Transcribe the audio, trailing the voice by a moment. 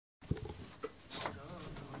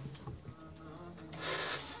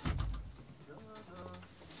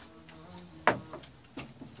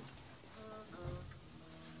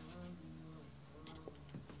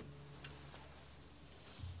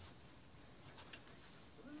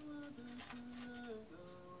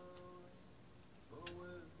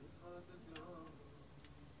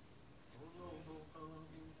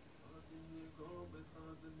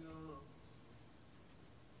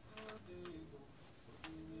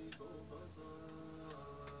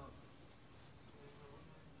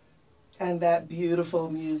And that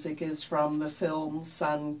beautiful music is from the film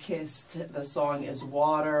Sun-Kissed. The song is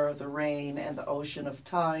Water, the Rain, and the Ocean of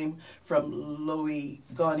Time from Louis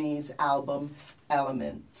Gonny's album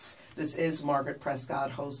Elements. This is Margaret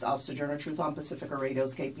Prescott, host of Sojourner Truth on Pacifica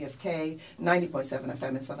Radio's KPFK, 90.7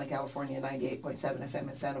 FM in Southern California, 98.7 FM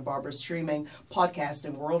in Santa Barbara, streaming,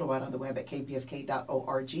 podcasting worldwide on the web at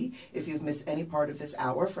kpfk.org. If you've missed any part of this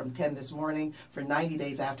hour from 10 this morning, for 90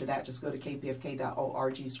 days after that, just go to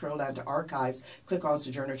kpfk.org, scroll down to archives, click on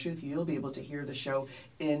Sojourner Truth. You'll be able to hear the show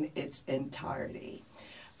in its entirety.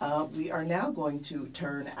 We are now going to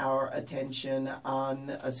turn our attention on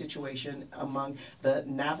a situation among the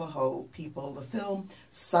Navajo people. The film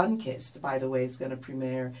Sun-Kissed, by the way, is going to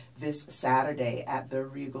premiere this Saturday at the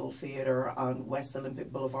Regal Theater on West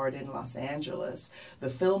Olympic Boulevard in Los Angeles. The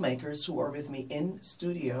filmmakers who are with me in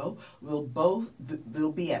studio will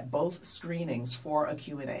be at both screenings for a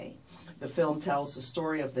Q&A. The film tells the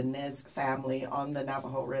story of the Nez family on the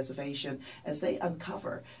Navajo reservation as they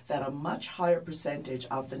uncover that a much higher percentage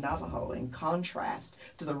of the Navajo, in contrast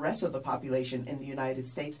to the rest of the population in the United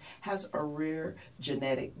States, has a rare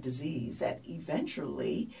genetic disease that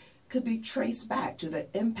eventually could be traced back to the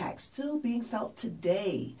impact still being felt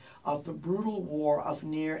today of the brutal war of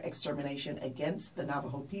near extermination against the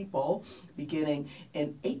Navajo people beginning in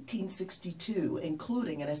 1862,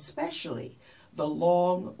 including and especially the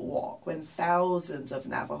Long Walk, when thousands of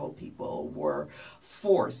Navajo people were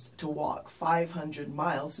forced to walk 500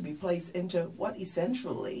 miles to be placed into what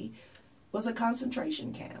essentially was a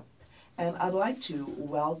concentration camp. And I'd like to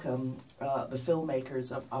welcome the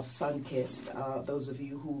filmmakers of Sun-Kissed. Those of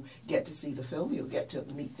you who get to see the film, you'll get to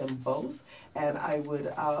meet them both. And I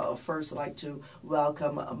would first like to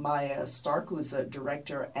welcome Maya Stark, who is the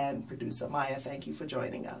director and producer. Maya, thank you for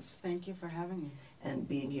joining us. Thank you for having me. And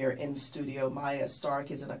being here in studio. Maya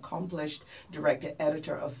Stark is an accomplished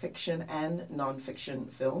director-editor of fiction and nonfiction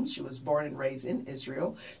films. She was born and raised in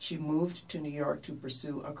Israel. She moved to New York to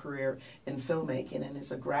pursue a career in filmmaking and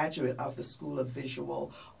is a graduate of the School of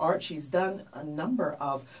Visual Art. She's done a number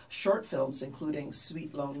of short films, including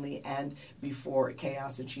Sweet Lonely and Before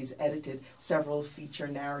Chaos, and she's edited several feature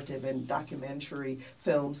narrative and documentary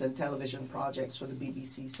films and television projects for the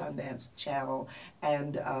BBC Sundance Channel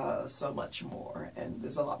and so much more. And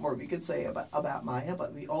there's a lot more we could say about Maya,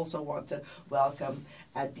 but we also want to welcome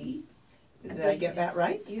Adi. Did I get that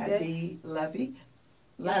right? You Adi Lavy.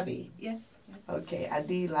 Lavy. Yes. Okay,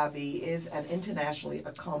 Adi Lavy is an internationally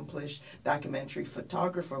accomplished documentary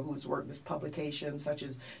photographer who's worked with publications such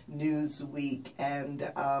as Newsweek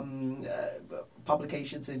and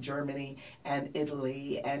publications in Germany and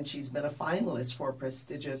Italy, and she's been a finalist for a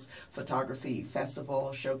prestigious photography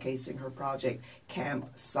festival showcasing her project Camp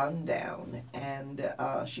Sundown. And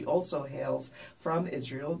she also hails from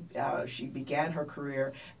Israel. She began her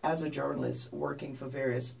career as a journalist working for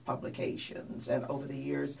various publications, and over the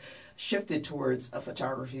years shifted towards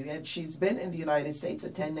photography. And she's been in the United States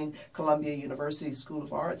attending Columbia University School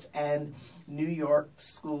of Arts and New York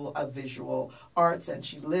School of Visual Arts, and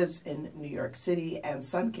she lives in New York City. And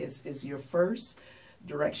Sun-Kissed is your first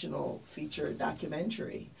directional feature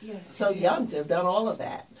documentary. Yes. So young to have done all of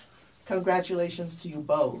that. Congratulations to you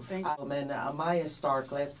both. Thank you. And Maya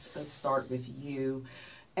Stark, let's start with you.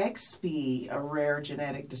 XP, a rare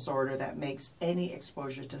genetic disorder that makes any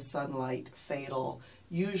exposure to sunlight fatal,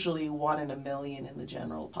 usually 1 in a million in the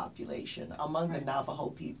general population. Among the Navajo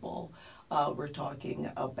people, we're talking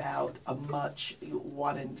about a much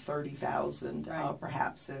 1 in 30,000,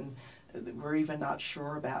 perhaps, and we're even not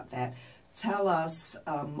sure about that. Tell us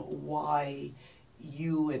why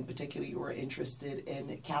you, in particular, you were interested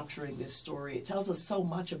in capturing this story. It tells us so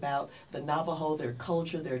much about the Navajo, their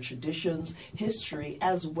culture, their traditions, history,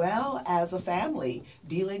 as well as a family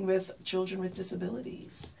dealing with children with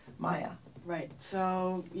disabilities. Maya. Right.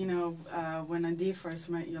 So, you know, when Adi first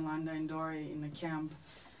met Yolanda and Dory in a camp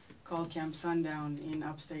called Camp Sundown in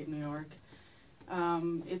upstate New York,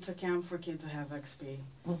 it's a camp for kids who have XP.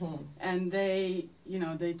 Mm-hmm. And they, you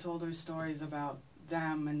know, they told her stories about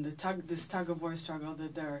them and this tug of war struggle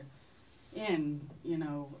that they're in, you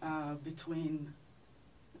know, between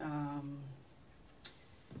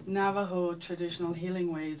Navajo traditional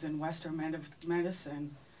healing ways and Western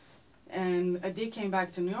medicine. And Adi came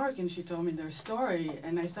back to New York and she told me their story,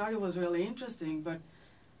 and I thought it was really interesting, but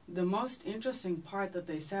the most interesting part that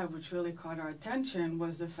they said, which really caught our attention,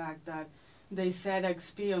 was the fact that they said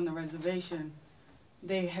XP on the reservation,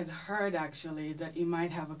 they had heard actually that it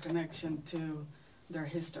might have a connection to their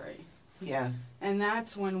history. Yeah. And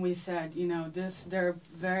that's when we said, you know, their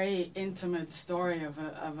very intimate story of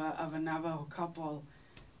a Navajo couple,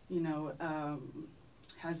 you know,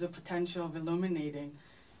 has the potential of illuminating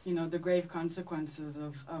the grave consequences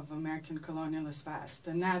of American colonialist past.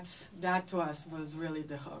 And that to us was really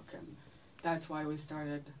the hook, and that's why we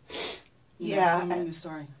started filming the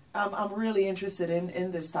story. I'm really interested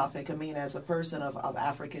in this topic. I mean, as a person of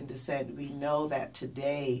African descent, we know that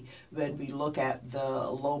today, when we look at the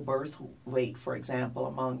low birth weight, for example,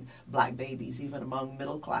 among black babies, even among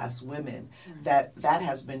middle-class women, that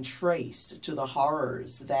has been traced to the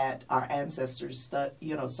horrors that our ancestors,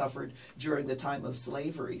 suffered during the time of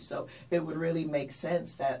slavery. So it would really make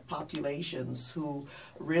sense that populations who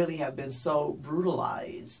really have been so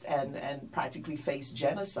brutalized and practically face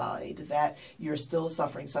genocide, that you're still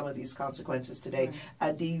suffering some of these consequences today.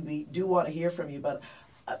 Adi, we do want to hear from you, but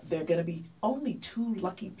there are going to be only 2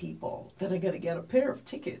 lucky people that are going to get a pair of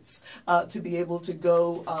tickets to be able to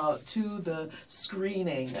go to the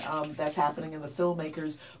screening that's happening, and the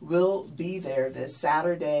filmmakers will be there this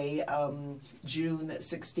Saturday, June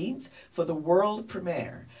 16th, for the world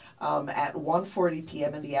premiere. At 1:40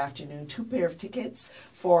 p.m. in the afternoon. 2 pair of tickets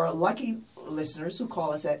for lucky listeners who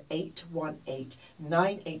call us at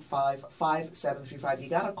 818-985-5735. You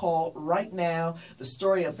got to call right now. The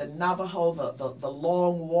story of the Navajo, the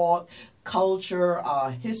long walk, culture,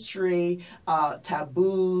 history,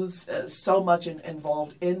 taboos, so much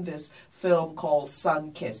involved in this film called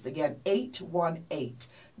Sun-Kissed. Again,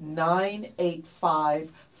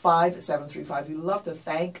 818-985-5735. We love to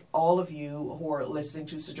thank all of you who are listening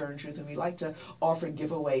to Sojourner Truth, and we like to offer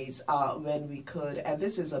giveaways when we could. And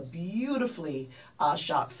this is a beautifully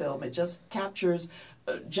shot film. It just captures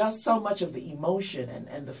just so much of the emotion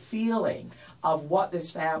and the feeling of what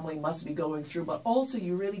this family must be going through, but also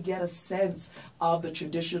you really get a sense of the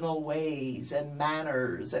traditional ways and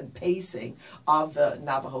manners and pacing of the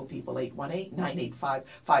Navajo people.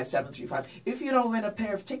 818-985-5735. If you don't win a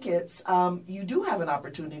pair of tickets, you do have an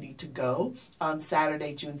opportunity to go on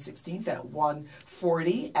Saturday, June 16th at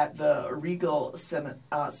 1:40 at the Regal Cinema.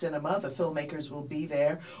 The filmmakers will be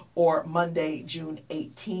there. Or Monday, June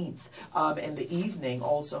 18th in the evening,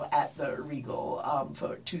 also at the Regal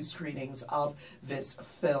for 2 screenings of this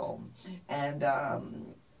film. And,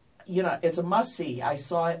 it's a must-see. I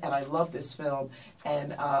saw it, and I love this film.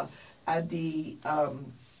 And Adi,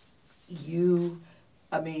 you've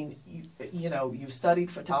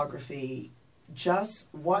studied photography. Just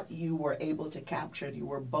what you were able to capture, you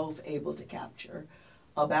were both able to capture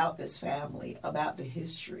about this family, about the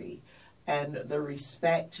history, and the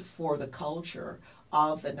respect for the culture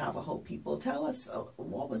of the Navajo people. Tell us,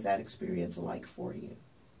 what was that experience like for you,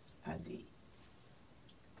 Adi?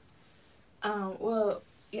 Well,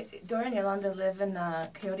 Dora and Yolanda live in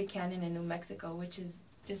Coyote Canyon in New Mexico, which is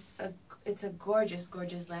just it's a gorgeous,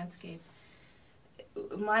 gorgeous landscape.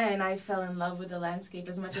 Maya and I fell in love with the landscape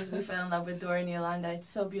as much as we fell in love with Dora and Yolanda. It's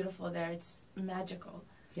so beautiful there. It's magical.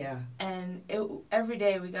 Yeah. And every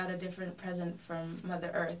day we got a different present from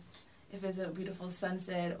Mother Earth. If it's a beautiful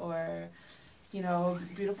sunset or,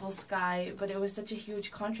 beautiful sky. But it was such a huge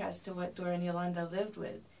contrast to what Dora and Yolanda lived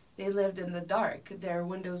with. They lived in the dark. Their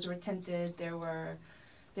windows were tinted. They were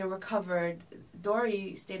covered.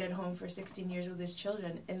 Dory stayed at home for 16 years with his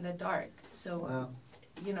children in the dark. So, wow.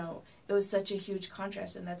 It was such a huge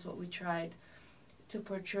contrast, and that's what we tried to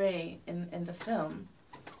portray in the film.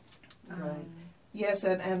 Right. Yes,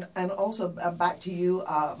 and also back to you,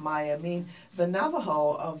 Maya. I mean, the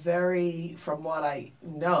Navajo are very, from what I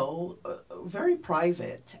know, very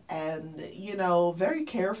private and, very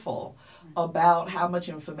careful about how much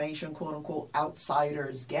information, quote unquote,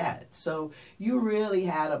 outsiders get. So you really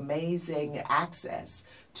had amazing access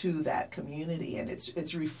to that community, and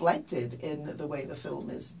it's reflected in the way the film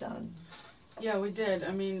is done. Yeah, we did.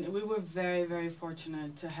 I mean, we were very, very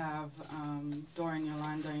fortunate to have Dora and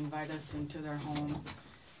Yolanda invite us into their home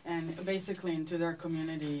and basically into their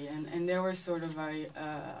community. And they were sort of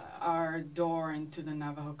our door into the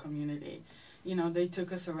Navajo community. They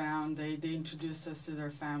took us around. They introduced us to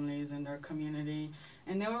their families and their community.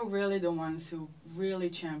 And they were really the ones who really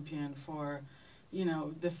championed for,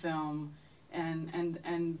 the film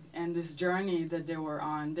and this journey that they were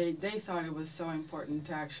on. They thought it was so important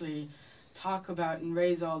to actually talk about and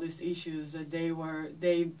raise all these issues that they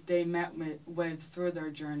met with through their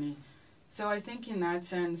journey. So I think in that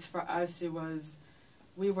sense, for us,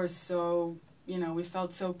 we were so, we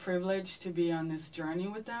felt so privileged to be on this journey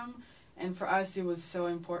with them. And for us, it was so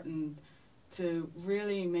important to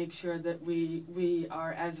really make sure that we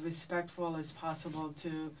are as respectful as possible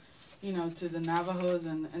to, to the Navajos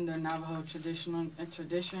and their Navajo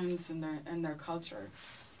traditions and their culture.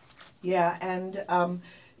 Yeah, and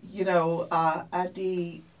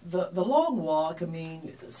Adi, the Long Walk, I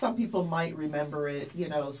mean, some people might remember it, you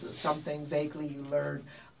know, something vaguely you learn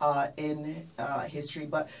in history,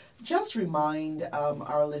 but just remind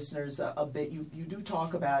our listeners a bit. You do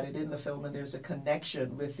talk about it in the film, and there's a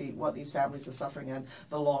connection with what these families are suffering on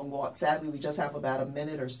the Long Walk. Sadly, we just have about a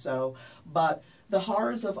minute or so, but the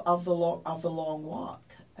horrors of the Long Walk.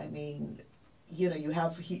 I mean, you know, you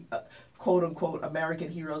have quote unquote American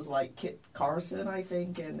heroes like Kit Carson, I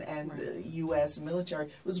think, and Right. the U.S. military.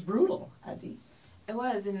 It was brutal, Adi. It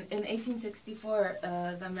was. In 1864,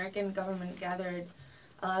 the American government gathered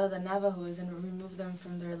a lot of the Navajos and removed them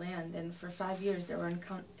from their land. And for 5 years, they were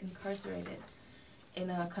incarcerated in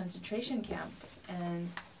a concentration camp.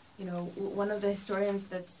 And, you know, one of the historians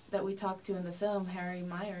that we talked to in the film, Harry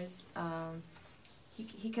Myers,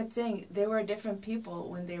 he kept saying they were different people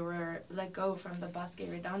when they were let go from the Bosque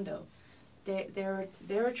Redondo. They were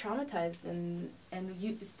traumatized, and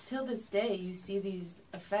you till this day you see these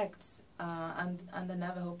effects on the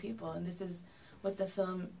Navajo people, and this is what the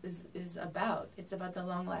film is about. It's about the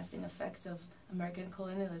long-lasting effects of American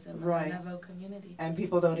colonialism on the Navajo community. And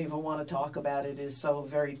people don't even want to talk about it. It is so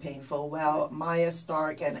very painful. Well, Maya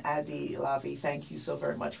Stark and Adi Lavy, thank you so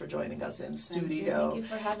very much for joining us in studio. Thank you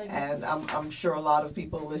for having us. And I'm sure a lot of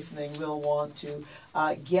people listening will want to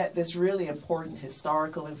get this really important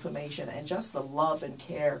historical information and just the love and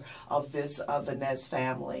care of the Nez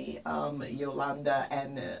family. Yolanda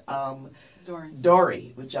and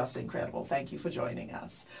Dory was just incredible. Thank you for joining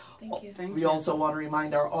us. Thank you. We also want to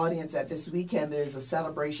remind our audience that this weekend there's a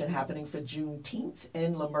celebration happening for Juneteenth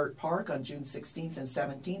in Lamert Park on June 16th and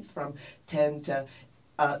 17th from 10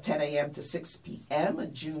 a.m. to 6 p.m.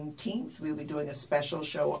 Juneteenth. We'll be doing a special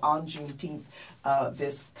show on Juneteenth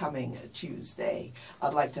this coming Tuesday.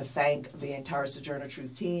 I'd like to thank the entire Sojourner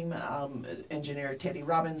Truth team, engineer Teddy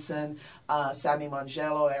Robinson, Sammy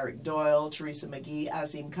Mangello, Eric Doyle, Teresa McGee,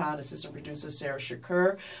 Azim Khan, assistant producer Sarah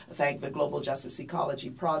Shakur. Thank the Global Justice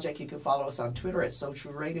Ecology Project. You can follow us on Twitter at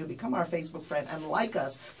SoTrueRadio, become our Facebook friend, and like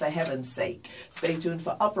us for heaven's sake. Stay tuned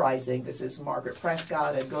for Uprising. This is Margaret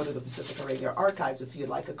Prescott, and go to the Pacifica Radio Archives if you'd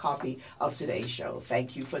like a copy of today's show.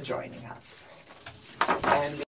 Thank you for joining us. And